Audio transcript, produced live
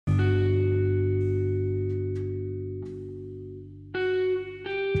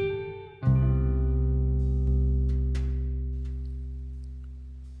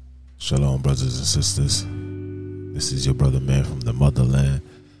Shalom, brothers and sisters. This is your brother man from the motherland,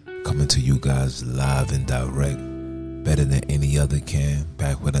 coming to you guys live and direct, better than any other can,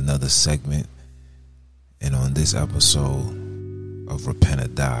 back with another segment. And on this episode of Repent or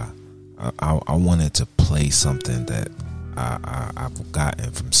Die, I wanted to play something that I've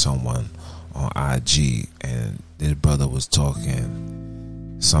gotten from someone on IG, and this brother was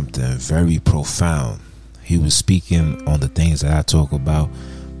talking something very profound. He was speaking on the things that I talk about,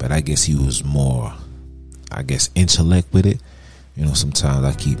 but I guess he was more, intellect with it. You know, sometimes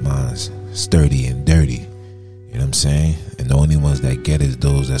I keep mine sturdy and dirty. You know what I'm saying? And the only ones that get it is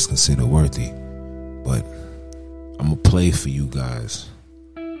those that's considered worthy. But I'm going to play for you guys,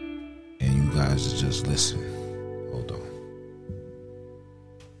 and you guys just listen. Hold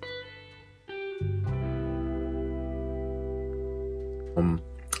on.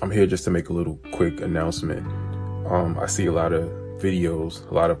 I'm here just to make a little quick announcement. I see a lot of videos,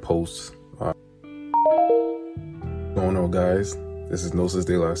 a lot of posts. Going on, guys? This is Gnosis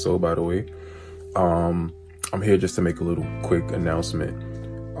de la Soul, by the way. I'm here just to make a little quick announcement.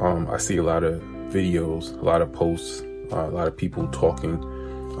 I see a lot of videos, a lot of posts, a lot of people talking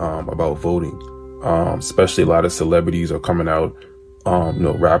about voting. Especially a lot of celebrities are coming out,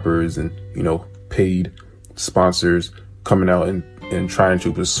 rappers and, paid sponsors coming out and trying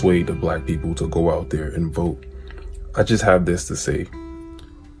to persuade the black people to go out there and vote. I just have this to say.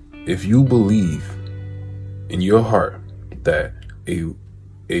 If you believe in your heart that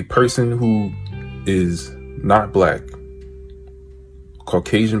a person who is not black,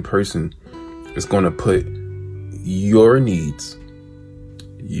 Caucasian person, is going to put your needs,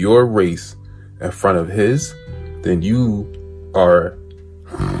 your race in front of his, then you are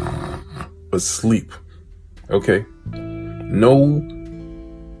asleep. Okay? No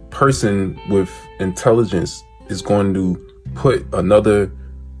person with intelligence is going to put another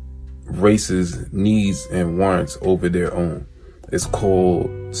race's needs and wants over their own. It's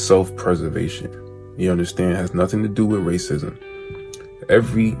called self-preservation. You understand? It has nothing to do with racism.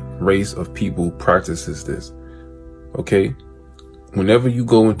 Every race of people practices this. Okay? Whenever you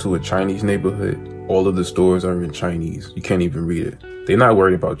go into a Chinese neighborhood, all of the stores are in Chinese. You can't even read it. They're not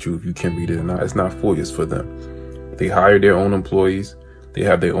worried about you if you can read it or not. It's not for you, it's for them. They hire their own employees. They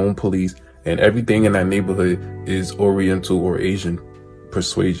have their own police. And everything in that neighborhood is Oriental or Asian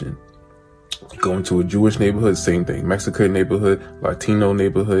persuasion. Go into a Jewish neighborhood, same thing. Mexican neighborhood, Latino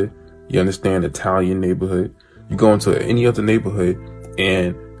neighborhood, you understand, Italian neighborhood. You go into any other neighborhood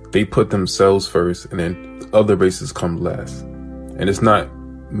and they put themselves first and then other races come last. And it's not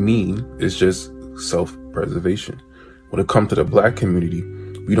mean, it's just self-preservation. When it comes to the black community,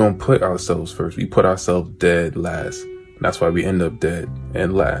 we don't put ourselves first. We put ourselves dead last. And that's why we end up dead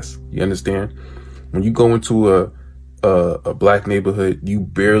and last. You understand? When you go into a black neighborhood, you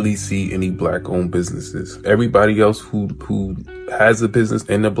barely see any black owned businesses. Everybody else who has a business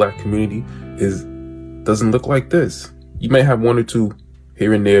in the black community doesn't look like this. You may have one or two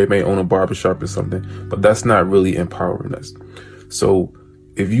here and there, may own a barbershop or something, but that's not really empowering us. So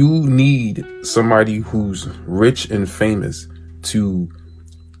if you need somebody who's rich and famous to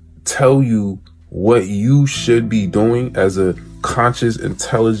tell you what you should be doing as a conscious,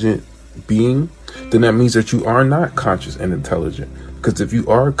 intelligent being, then that means that you are not conscious and intelligent. Because if you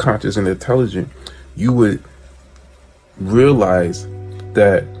are conscious and intelligent, you would realize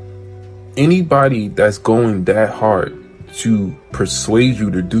that anybody that's going that hard to persuade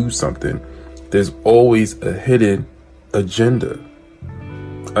you to do something, there's always a hidden agenda.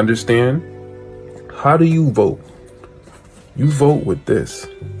 Understand? How do you vote? You vote with this.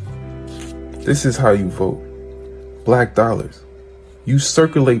 This is how you vote. Black dollars. You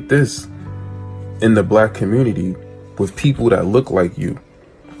circulate this in the black community with people that look like you.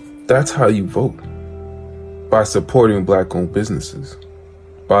 That's how you vote. By supporting black-owned businesses.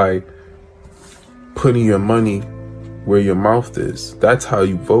 By putting your money where your mouth is. That's how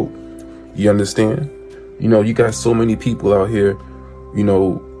you vote. You understand? You got so many people out here,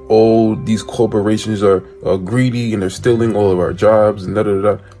 all these corporations are greedy and they're stealing all of our jobs and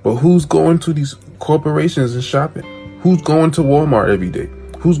da-da-da. But who's going to these corporations and shopping? Who's going to Walmart every day?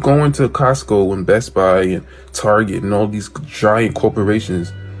 Who's going to Costco and Best Buy and Target and all these giant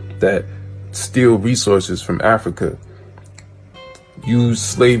corporations that steal resources from Africa, use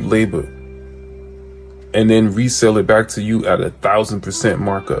slave labor, and then resell it back to you at 1,000%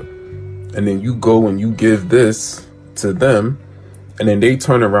 markup? And then you go and you give this to them, and then they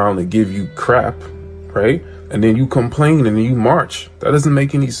turn around and give you crap, right? And then you complain and then you march. That doesn't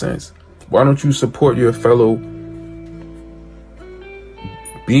make any sense. Why don't you support your fellow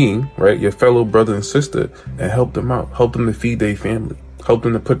being, right? Your fellow brother and sister, and help them out. Help them to feed their family. Help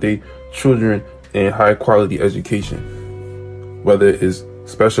them to put their children in high quality education, whether it's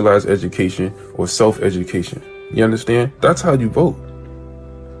specialized education or self-education. You understand? That's how you vote.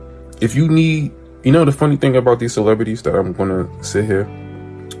 If you need, the funny thing about these celebrities that I'm gonna sit here.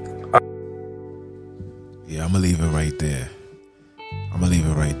 Yeah, I'm gonna leave it right there.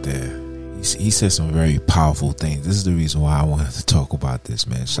 He said some very powerful things. This is the reason why I wanted to talk about this,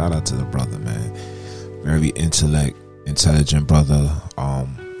 man. Shout out to the brother, man. Very intelligent brother.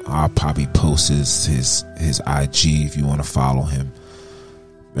 I'll probably post his IG if you want to follow him.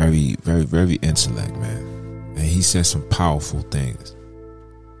 Very, very, very intellect, man. And he said some powerful things.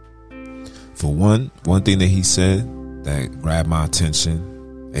 For one thing that he said that grabbed my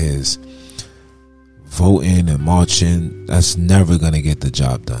attention is voting and marching, that's never going to get the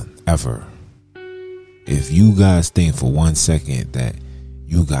job done, ever. If you guys think for 1 second that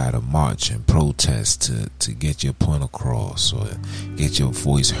you got to march and protest to get your point across or get your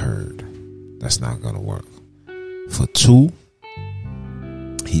voice heard, that's not going to work. For two,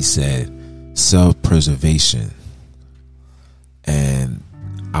 he said self-preservation. And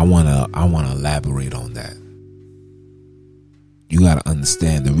I want to elaborate on that. You got to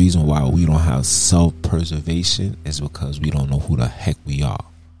understand the reason why we don't have self-preservation is because we don't know who the heck we are.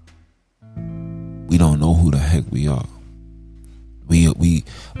 We don't know who the heck we are. We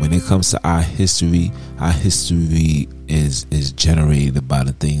when it comes to our history is generated by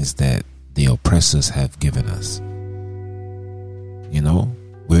the things that the oppressors have given us.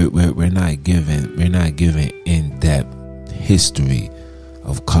 We're not given in-depth history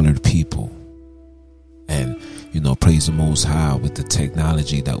of colored people. And praise the Most High, with the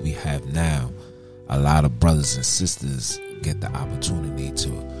technology that we have now, a lot of brothers and sisters get the opportunity to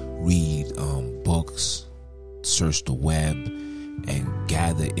read books, search the web, and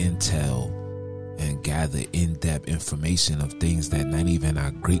gather intel and gather in-depth information of things that not even our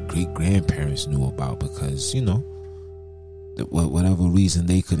great-great-grandparents knew about, because whatever reason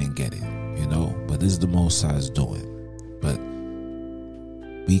they couldn't get it, but this is the Most High's doing. But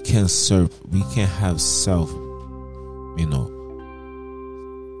we can't have self, we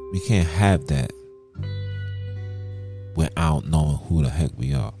can't have that without knowing who the heck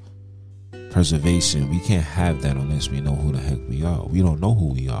we are. Preservation, we can't have that unless we know who the heck we are. We don't know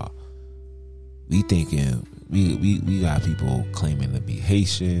who we are. We thinking we got people claiming to be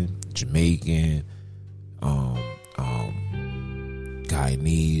Haitian, Jamaican,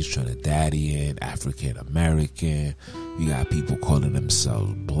 Guyanese, Trinidadian, African American. We got people calling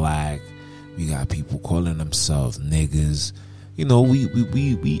themselves black. We got people calling themselves niggas.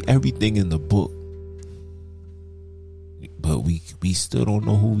 We everything in the book, but we still don't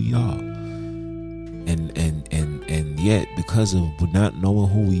know who we are. And yet, because of not knowing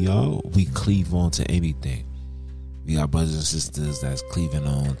who we are, we cleave on to anything. We got brothers and sisters that's cleaving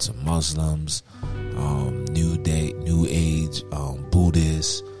on to Muslims, New Age,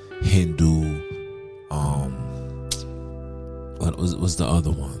 Buddhist, Hindu, what was the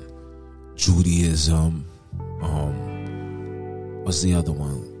other one? Judaism, what's the other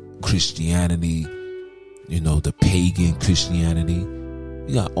one? Christianity, the pagan Christianity.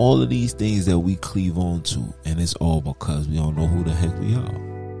 We got all of these things that we cleave on to, and it's all because we don't know who the heck we are.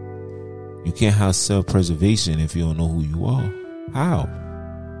 You can't have self-preservation if you don't know who you are. How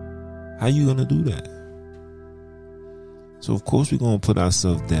you gonna do that? So of course we're gonna put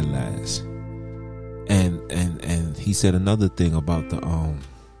ourselves dead last. And he said another thing about the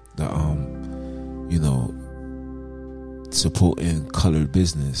supporting colored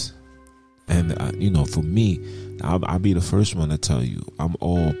business. And for me, I'll be the first one to tell you, I'm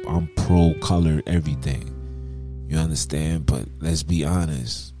pro colored everything. You understand? But let's be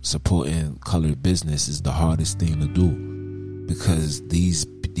honest, supporting colored business is the hardest thing to do, because these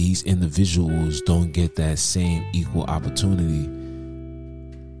individuals don't get that same equal opportunity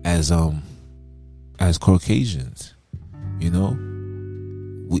as Caucasians.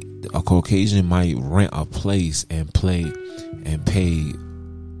 A Caucasian might rent a place and pay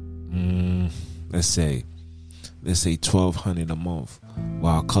let's say $1,200 a month,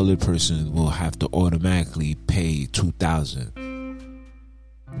 while a colored person will have to automatically pay $2,000.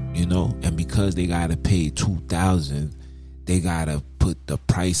 And because they gotta pay $2,000, they gotta put the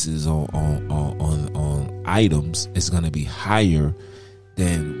prices on items. It's gonna be higher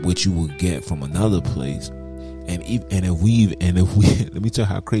than what you would get from another place. And if we let me tell you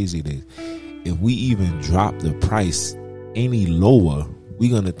how crazy it is. If we even drop the price any lower,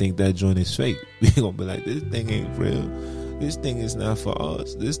 we're gonna think that joint is fake. We're gonna be like, this thing ain't real. This thing is not for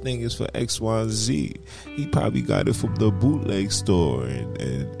us. This thing is for X, Y, and Z. He probably got it from the bootleg store, and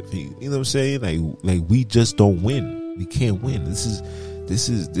he, you know what I'm saying? Like we just don't win. We can't win. This This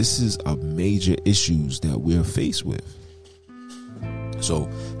is a major issues that we're faced with. So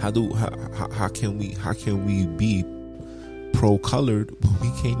how can we be pro-colored but we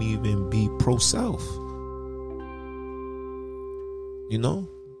can't even be pro-self? You know,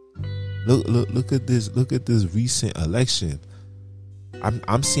 look at this recent election.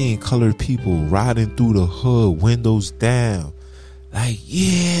 I'm seeing colored people riding through the hood, windows down, like,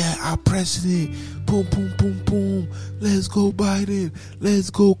 yeah, our president, boom, boom, boom, boom, let's go Biden, let's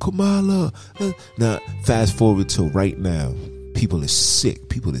go Kamala. Now, fast forward to right now, people is sick,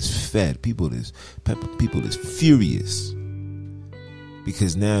 people is fed, people is furious,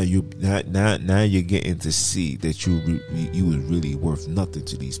 because now you're getting to see that you was really worth nothing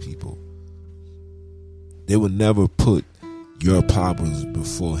to these people. They would never put your problems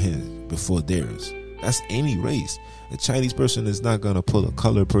before theirs. That's any race. A Chinese person is not gonna put a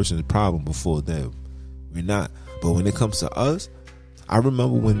colored person's problem before them. We're not. But when it comes to us, I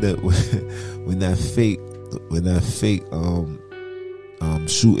remember when that fake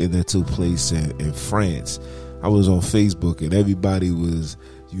shooting that took place in France. I was on Facebook and everybody was,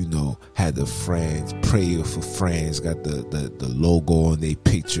 had the France, prayer for France, got the logo on their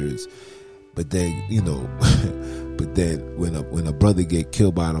pictures. But then, when a brother get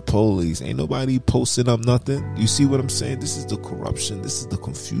killed by the police, ain't nobody posting up nothing. You see what I'm saying? This is the corruption. This is the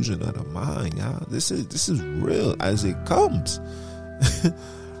confusion of the mind, y'all. This is real as it comes.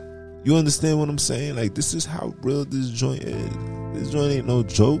 You understand what I'm saying? Like, this is how real this joint is. This joint ain't no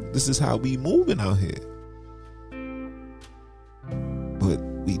joke. This is how we moving out here. But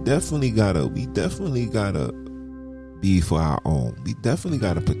we definitely gotta be for our own. We definitely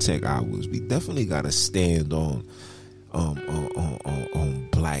gotta protect ours. We definitely gotta stand on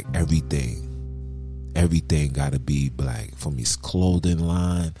black everything. Everything gotta be black, from his clothing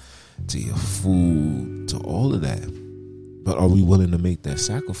line to your food to all of that. But are we willing to make that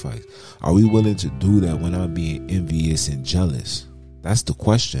sacrifice? Are we willing to do that when I'm being envious and jealous? That's the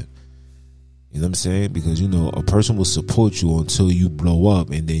question. You know what I'm saying? Because, a person will support you until you blow up,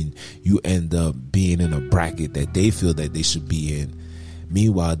 and then you end up being in a bracket that they feel that they should be in.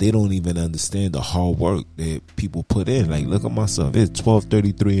 Meanwhile, they don't even understand the hard work that people put in. Like, look at myself. It's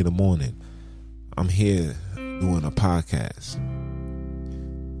 12:33 in the morning. I'm here doing a podcast.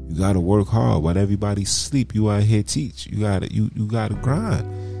 You gotta work hard while everybody sleep. You out here teach. You gotta grind.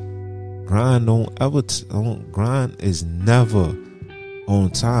 Grind is never on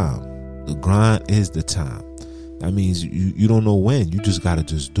time. The grind is the time. That means you don't know when. You just gotta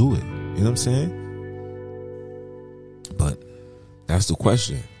just do it. You know what I'm saying? But that's the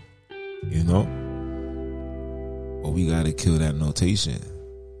question. But we gotta kill that notation.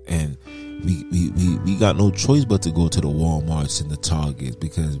 And we got no choice but to go to the Walmarts and the Targets,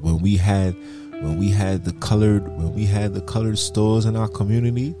 because when we had the colored stores in our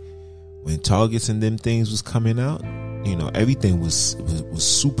community, when Targets and them things was coming out, everything was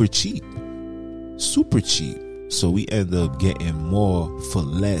super cheap. So we end up getting more for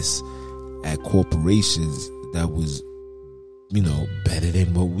less at corporations that was, better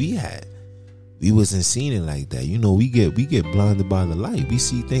than what we had. We wasn't seeing it like that. We get blinded by the light. We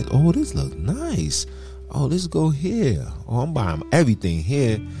see things, oh, this look nice. Oh, let's go here. Oh, I'm buying everything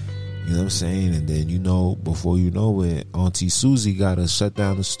here. You know what I'm saying? And then, before you know it, Auntie Susie got to shut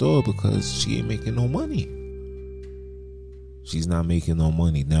down the store because she ain't making no money. She's not making no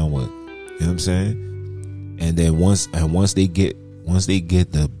money. Now what? You know what I'm saying? And then once they get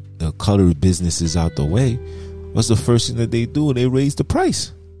the colored businesses out the way, what's the first thing that they do? They raise the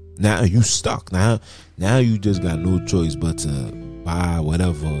price. Now you stuck. Now you just got no choice but to buy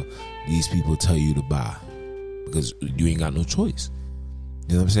whatever these people tell you to buy, because you ain't got no choice.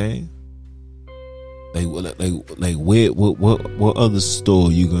 You know what I'm saying? Like what other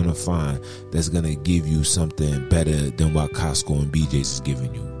store you gonna find that's gonna give you something better than what Costco and BJ's is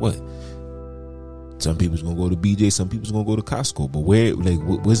giving you? What? Some people's gonna go to BJ, some people's gonna go to Costco. But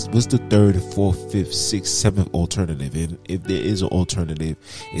what's the third, fourth, fifth, sixth, seventh alternative? And if there is an alternative,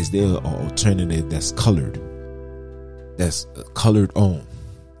 is there an alternative that's colored? That's colored on?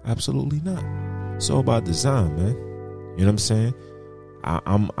 Absolutely not. It's all about design, man. You know what I'm saying?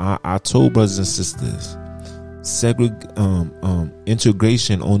 I told brothers and sisters,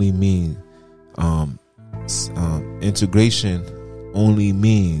 integration only means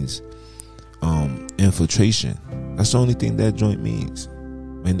infiltration. That's the only thing that joint means.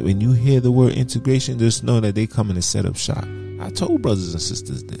 When you hear the word integration, just know that they coming to set up shop. I told brothers and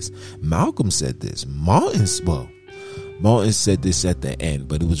sisters this. Malcolm said this. Martin said this at the end,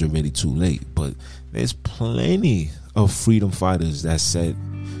 but it was already too late. But there's plenty of freedom fighters that said,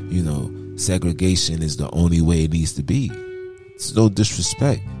 segregation is the only way it needs to be. It's no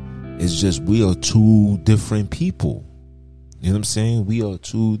disrespect. It's just we are two different people. You know what I'm saying? We are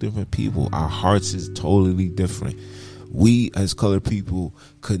two different people. Our hearts is totally different. We as colored people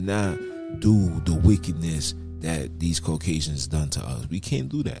could not do the wickedness that these Caucasians done to us. We can't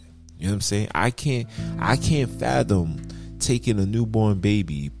do that. You know what I'm saying? I can't fathom taking a newborn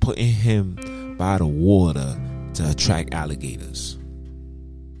baby, putting him by the water to attract alligators.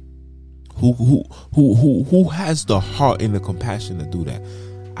 Who has the heart and the compassion to do that?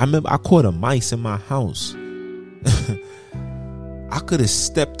 I remember I caught a mice in my house. I could have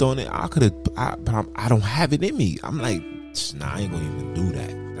stepped on it. But I don't have it in me. I'm like, nah, I ain't gonna even do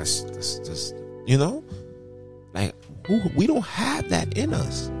that. That's just, you know, like we don't have that in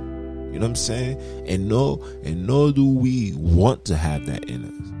us. You know what I'm saying? And nor do we want to have that in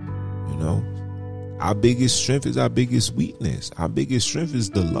us. You know, our biggest strength is our biggest weakness. Our biggest strength is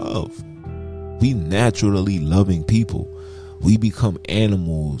the love. We naturally loving people. We become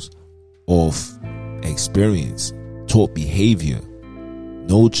animals of experience, taught behavior.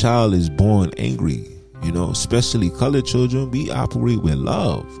 No child is born angry, you know, especially colored children. We operate with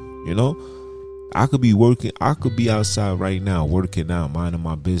love, you know. I could be outside right now working out, minding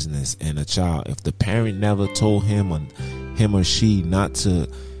my business, and a child, if the parent never told him or she not to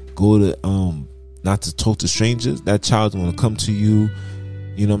go to not to talk to strangers, that child's gonna come to you,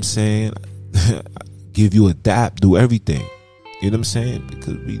 you know what I'm saying, give you a dap, do everything. You know what I'm saying?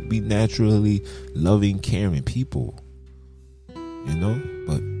 Because we naturally loving, caring people. You know?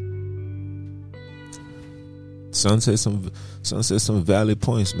 But Son said some valid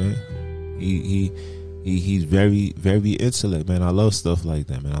points, man. He's very, very intellect, man. I love stuff like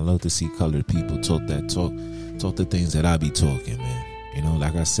that, man. I love to see colored people talk the things that I be talking, man. You know,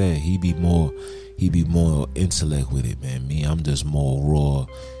 like I said, he be more intellect with it, man. Me, I'm just more raw.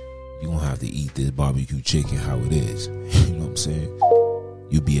 You gonna have to eat this barbecue chicken how it is. You know what I'm saying?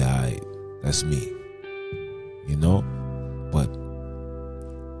 You be alright. That's me. You know? But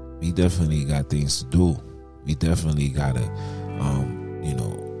we definitely got things to do. We definitely gotta you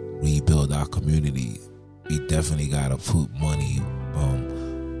know, rebuild our community. We definitely gotta put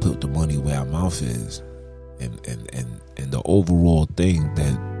the money where our mouth is. And the overall thing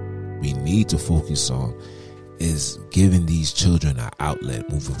that we need to focus on is giving these children an outlet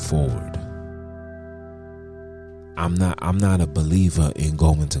moving forward. I'm not a believer in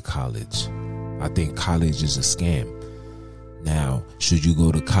going to college. I think college is a scam. Now, should you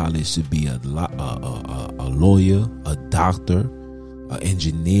go to college to be a lawyer, a doctor, an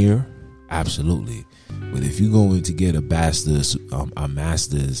engineer? Absolutely. But if you're going to get a master's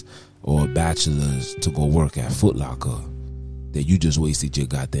or a bachelor's to go work at Foot Locker, then you just wasted your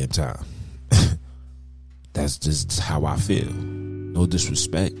goddamn time. That's just how I feel. No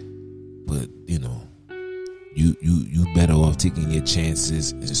disrespect, but you know, you better off taking your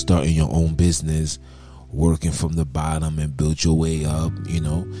chances and starting your own business, working from the bottom and build your way up. You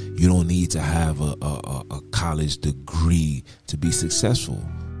know, you don't need to have a college degree to be successful.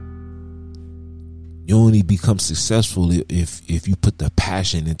 You only become successful if you put the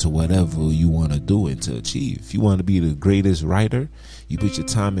passion into whatever you want to do and to achieve. If you want to be the greatest writer, you put your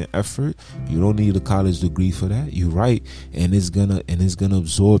time and effort. You don't need a college degree for that. You write, and it's gonna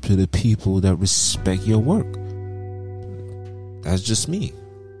absorb to the people that respect your work. That's just me.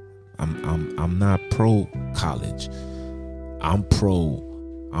 I'm not pro college. I'm pro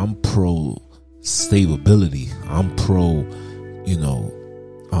stability. I'm pro, you know,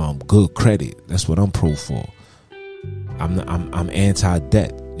 good credit. That's what I'm pro for. I'm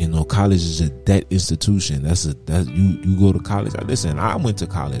anti-debt. You know, college is a debt institution. You go to college. Listen, I went to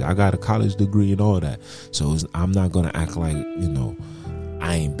college. I got a college degree and all that. So I'm not gonna act like, you know,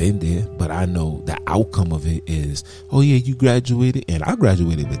 I ain't been there. But I know the outcome of it is, oh yeah, you graduated, and I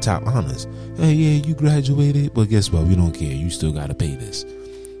graduated with top honors. Hey, yeah, you graduated, but guess what? We don't care. You still gotta pay this.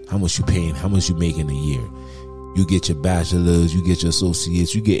 How much you paying? How much you making a year? You get your bachelor's, you get your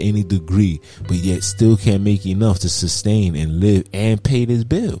associates, you get any degree, but yet still can't make enough to sustain and live and pay this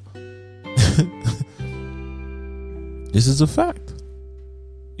bill. This is a fact.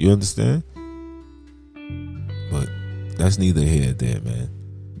 You understand? But that's neither here nor there, man.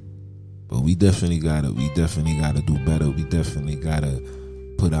 But we definitely gotta do better. We definitely gotta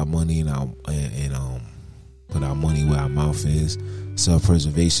put our money in put our money where our mouth is.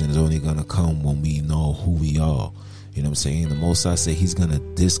 Self-preservation is only going to come when we know who we are. You know what I'm saying? The Most High said he's going to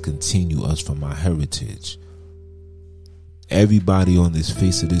discontinue us from our heritage. Everybody on this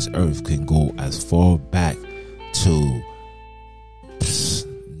face of this earth can go as far back to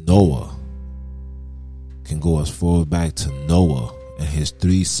Noah. Can go as far back to Noah and his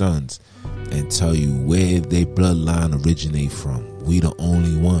 3 sons and tell you where their bloodline originate from. We the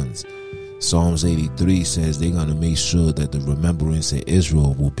only ones. Psalms 83 says they're going to make sure that the remembrance of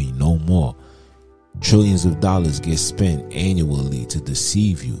Israel will be no more. Trillions of dollars get spent annually to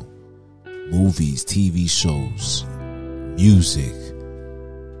deceive you. Movies, TV shows, music,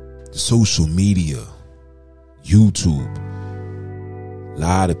 social media, YouTube. A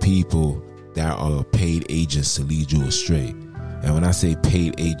lot of people that are paid agents to lead you astray. And when I say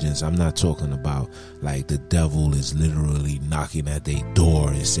paid agents, I'm not talking about like the devil is literally knocking at their door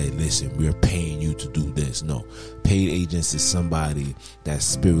and say, listen, we're paying you to do this. No, paid agents is somebody that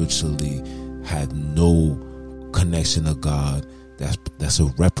spiritually had no connection to God, that's a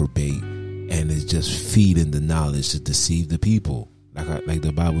reprobate, and is just feeding the knowledge to deceive the people. Like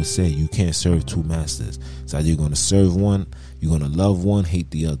the Bible said, you can't serve 2 masters. So you're going to serve one, you're going to love one,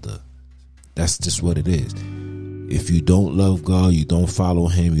 hate the other. That's just what it is. If you don't love God, you don't follow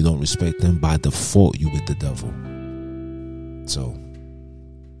him, you don't respect him, by default you with the devil. So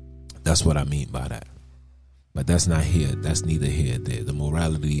that's what I mean by that. But that's not here. That's neither here nor there. The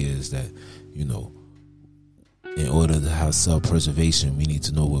morality is that, you know, in order to have self-preservation, we need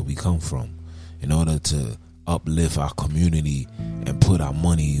to know where we come from. In order to uplift our community and put our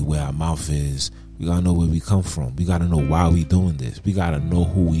money where our mouth is, we gotta know where we come from. We gotta know why we doing this. We gotta know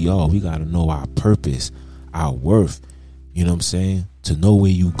who we are. We gotta know our purpose, our worth. You know what I'm saying? To know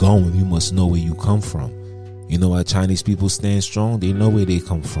where you going, you must know where you come from. You know why Chinese people stand strong? They know where they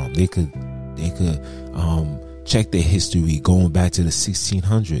come from. They could check their history going back to the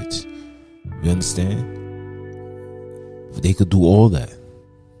 1600s. You understand? They could do all that.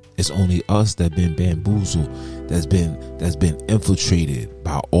 It's only us that been bamboozled, that's been infiltrated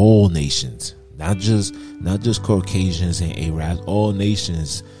by all nations, not just Caucasians and Arabs. All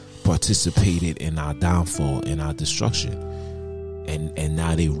nations participated in our downfall and our destruction, and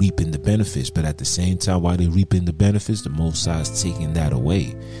now they reaping the benefits. But at the same time, while they reaping the benefits, the Most High is taking that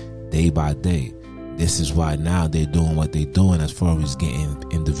away day by day. This is why now they're doing what they're doing as far as getting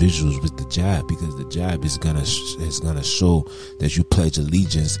individuals with the jab, because the jab is gonna show that you pledge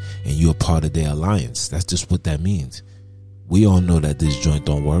allegiance and you're part of their alliance. That's just what that means. We all know that this joint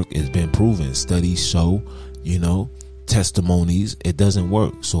don't work. It's been proven. Studies show, you know, testimonies, it doesn't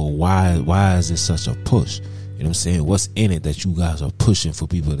work. So why is it such a push? You know what I'm saying? What's in it that you guys are pushing for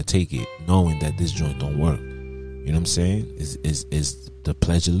people to take it, knowing that this joint don't work? You know what I'm saying? Is the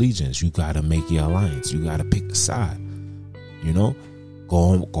pledge allegiance. You gotta make your alliance. You gotta pick a side. You know, go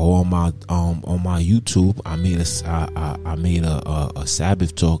on my YouTube. I made a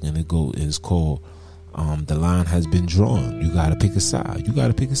Sabbath talk, and it's called The Line Has Been Drawn. You gotta pick a side. You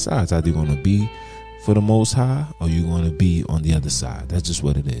gotta pick a side. It's either gonna be for the Most High or you're gonna be on the other side. That's just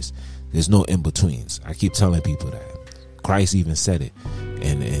what it is. There's no in betweens. I keep telling people that. Christ even said it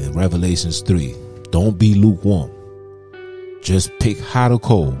in Revelations 3. Don't be lukewarm. Just pick hot or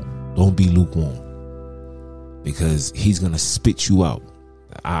cold. Don't be lukewarm, because he's gonna spit you out.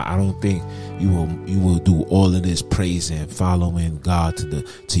 I don't think you will do all of this praise and following God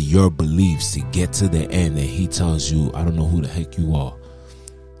to your beliefs to get to the end, and he tells you, I don't know who the heck you are.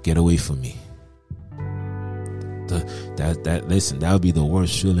 Get away from me. Listen, that would be the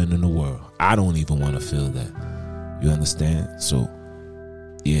worst feeling in the world. I don't even want to feel that. You understand? So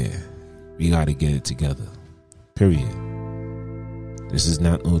yeah, we got to get it together. Period. This is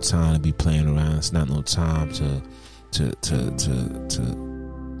not no time to be playing around. It's not no time to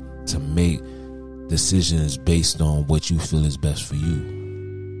make decisions based on what you feel is best for you.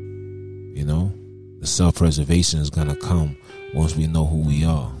 You know, the self-preservation is gonna come once we know who we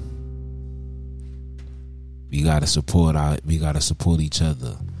are. We gotta support each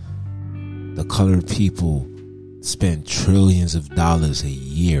other. The colored people spend trillions of dollars a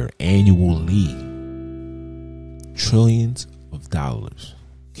year annually. Trillions of dollars.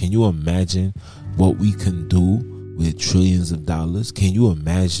 Can you imagine what we can do with trillions of dollars? Can you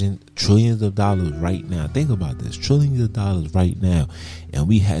imagine trillions of dollars right now? Think about this. Trillions of dollars right now, and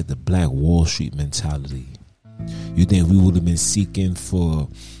we had the Black Wall Street mentality. You think we would have been seeking for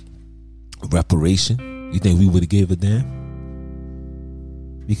reparation? You think we would have gave a damn?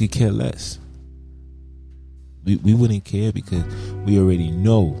 We could care less. We wouldn't care, because we already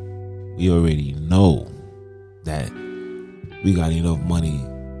know that we got enough money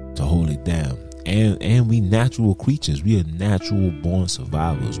to hold it down. And we natural creatures. We are natural born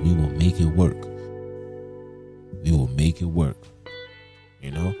survivors. We will make it work. We will make it work.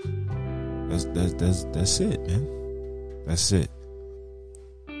 You know? That's it, man. That's it.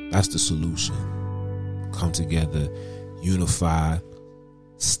 That's the solution. Come together, unify,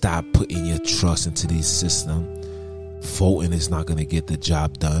 stop putting your trust into this system. Voting is not going to get the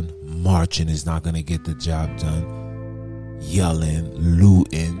job done. Marching is not going to get the job done. Yelling,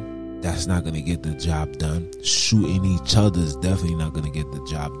 looting, that's not going to get the job done. Shooting each other is definitely not going to get the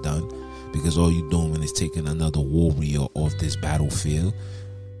job done, because all you're doing is taking another warrior off this battlefield.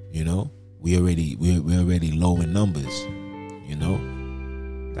 You know, we're already low in numbers. You know,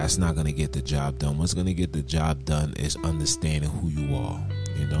 that's not going to get the job done. What's going to get the job done is understanding who you are.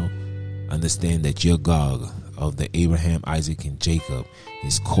 You know, understand that your God of the Abraham, Isaac, and Jacob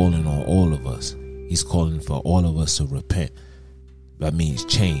is calling on all of us. He's calling for all of us to repent. That means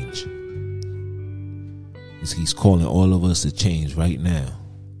change. He's calling all of us to change right now,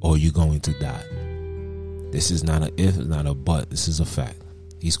 or you're going to die. This is not a if, it's not a but. This is a fact.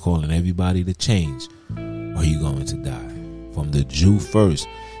 He's calling everybody to change, or you're going to die. From the Jew first,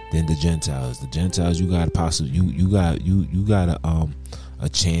 then the Gentiles. The Gentiles, you got a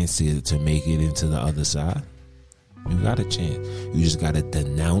chance to make it into the other side. You got a chance. You just got to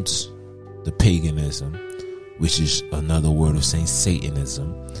denounce the paganism, which is another word of saying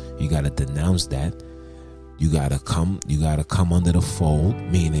Satanism. You got to denounce that. You got to come under the fold,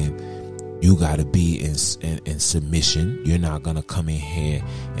 meaning you got to be in submission. You're not going to come in here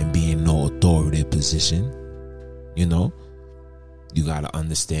and be in no authoritative position. You know, you got to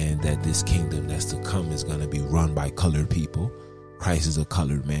understand that this kingdom that's to come is going to be run by colored people. Christ is a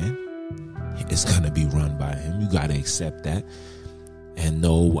colored man. It's going to be run by him. You got to accept that. And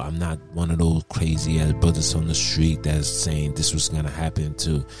no, I'm not one of those crazy ass brothers on the street that's saying this was going to happen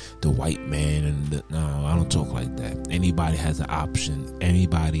to the white man. No, I don't talk like that. Anybody has an option.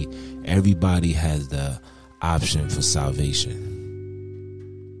 Everybody has the option for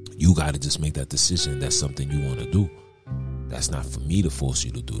salvation. You got to just make that decision. That's something you want to do. That's not for me to force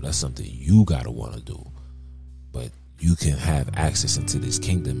you to do. That's something you got to want to do. But you can have access into this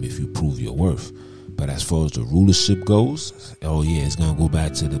kingdom if you prove your worth. But as far as the rulership goes, oh yeah, it's gonna go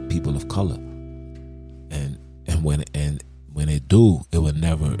back to the people of color. And when it do, it would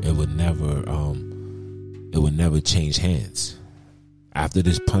never change hands. After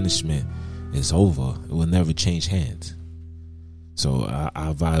this punishment is over, it will never change hands. So I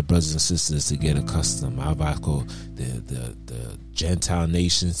advise brothers and sisters to get accustomed. I advise the Gentile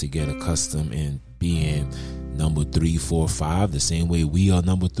nations to get accustomed in being number 3, 4, 5, the same way we are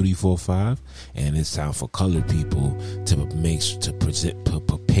number 3, 4, 5. And it's time for colored people to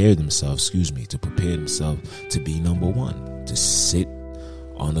prepare themselves to be number 1, to sit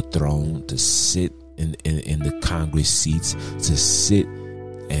on the throne, to sit in the Congress seats, to sit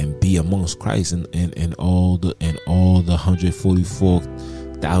and be amongst Christ and all the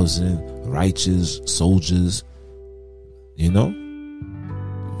 144,000 righteous soldiers. You know,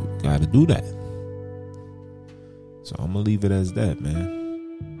 got to do that. So I'm gonna leave it as that, man.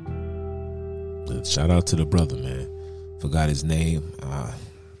 Shout out to the brother, man. Forgot his name. I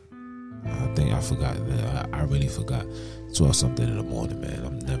think I forgot. I really forgot. 12 something in the morning, man.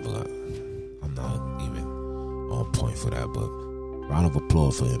 I'm not even on point for that, but round of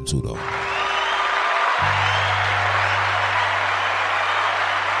applause for him too, though.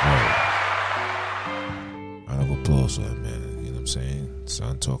 Round of applause for him, man. You know what I'm saying?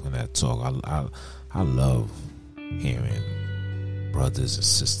 Son talking that talk. I love hearing brothers and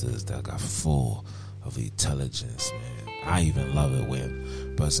sisters that got full of intelligence, man. I even love it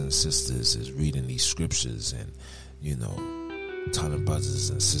when brothers and sisters is reading these scriptures and, you know, telling brothers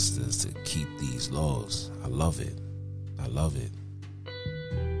and sisters to keep these laws. I love it.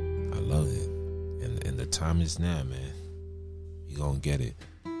 And the time is now, man. You gonna get it.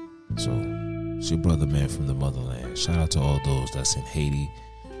 So it's your brother, man, from the motherland. Shout out to all those that's in Haiti.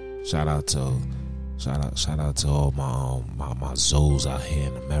 Shout out to all my Zoes out here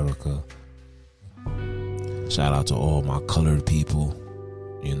in America. Shout out to all my colored people.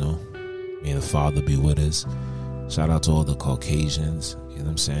 You know, may the Father be with us. Shout out to all the Caucasians. You know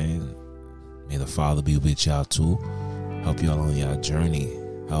what I'm saying? May the Father be with y'all too. Help y'all on y'all journey.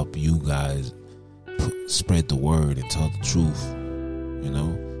 Help you guys spread the word and tell the truth. You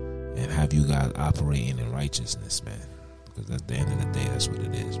know, and have you guys operating in righteousness, man. Because at the end of the day, that's what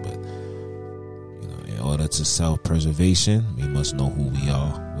it is. But in order to self-preservation, we must know who we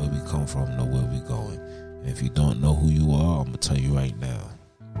are, where we come from, know where we're going. And if you don't know who you are, I'm going to tell you right now,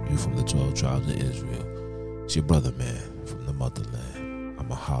 you from the 12 tribes of Israel. It's your brother, man, from the motherland.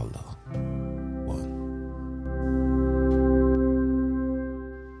 I'm a holla.